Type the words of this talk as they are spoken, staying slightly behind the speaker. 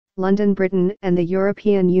London, Britain and the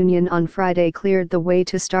European Union on Friday cleared the way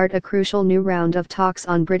to start a crucial new round of talks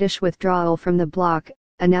on British withdrawal from the bloc,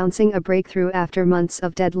 announcing a breakthrough after months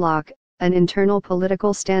of deadlock, an internal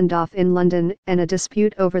political standoff in London and a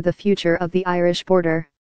dispute over the future of the Irish border.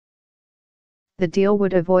 The deal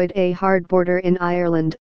would avoid a hard border in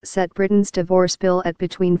Ireland, set Britain's divorce bill at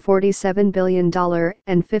between $47 billion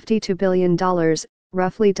and $52 billion,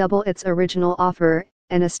 roughly double its original offer,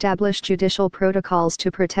 and establish judicial protocols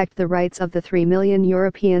to protect the rights of the 3 million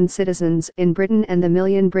European citizens in Britain and the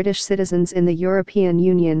million British citizens in the European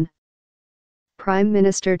Union. Prime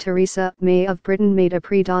Minister Theresa May of Britain made a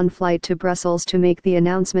pre-dawn flight to Brussels to make the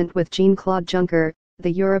announcement with Jean-Claude Juncker,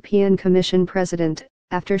 the European Commission President,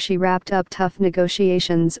 after she wrapped up tough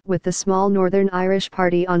negotiations with the small Northern Irish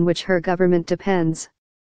party on which her government depends.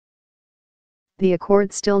 The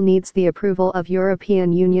accord still needs the approval of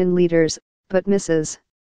European Union leaders, but Mrs.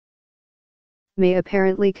 May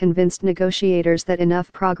apparently convinced negotiators that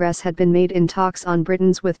enough progress had been made in talks on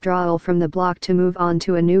Britain's withdrawal from the bloc to move on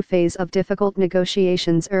to a new phase of difficult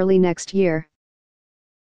negotiations early next year.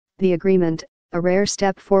 The agreement, a rare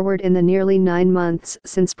step forward in the nearly 9 months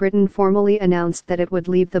since Britain formally announced that it would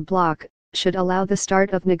leave the bloc, should allow the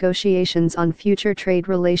start of negotiations on future trade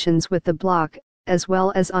relations with the bloc, as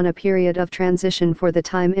well as on a period of transition for the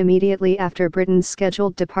time immediately after Britain's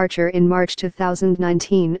scheduled departure in March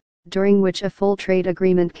 2019, during which a full trade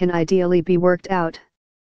agreement can ideally be worked out.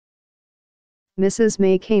 Mrs.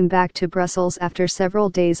 May came back to Brussels after several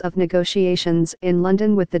days of negotiations in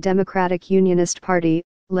London with the Democratic Unionist Party,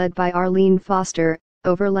 led by Arlene Foster,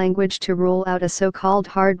 over language to rule out a so-called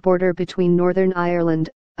hard border between Northern Ireland,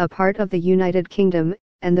 a part of the United Kingdom,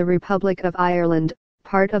 and the Republic of Ireland,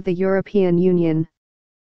 part of the European Union.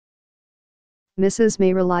 Mrs.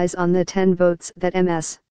 May relies on the 10 votes that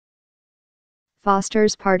Ms.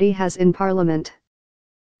 Foster's party has in Parliament.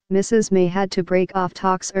 Mrs. May had to break off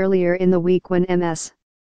talks earlier in the week when Ms.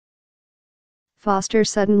 Foster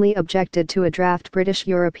suddenly objected to a draft British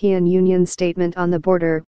European Union statement on the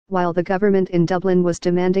border, while the government in Dublin was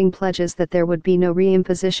demanding pledges that there would be no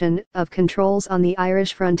reimposition of controls on the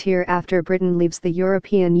Irish frontier after Britain leaves the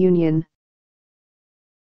European Union.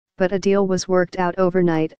 But a deal was worked out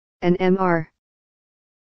overnight, and Mr.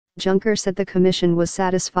 Juncker said the Commission was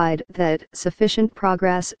satisfied that sufficient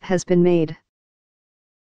progress has been made.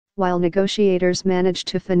 While negotiators managed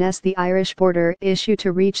to finesse the Irish border issue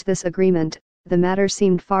to reach this agreement, the matter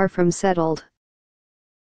seemed far from settled.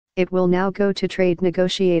 It will now go to trade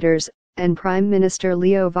negotiators, and Prime Minister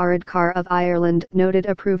Leo Varadkar of Ireland noted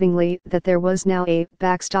approvingly that there was now a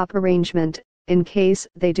backstop arrangement, in case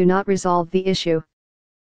they do not resolve the issue.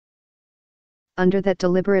 Under that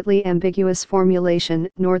deliberately ambiguous formulation,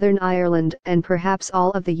 Northern Ireland and perhaps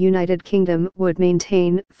all of the United Kingdom would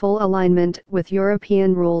maintain full alignment with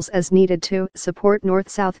European rules as needed to support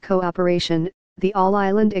North-South cooperation, the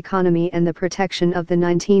all-island economy and the protection of the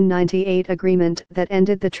 1998 agreement that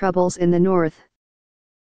ended the Troubles in the North.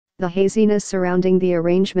 The haziness surrounding the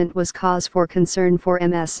arrangement was cause for concern for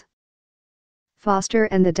Ms. Foster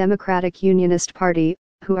and the Democratic Unionist Party,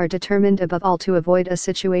 who are determined above all to avoid a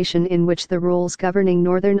situation in which the rules governing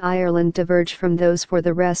Northern Ireland diverge from those for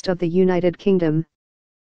the rest of the United Kingdom.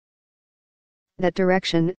 That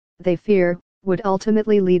direction, they fear, would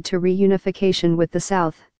ultimately lead to reunification with the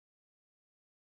South.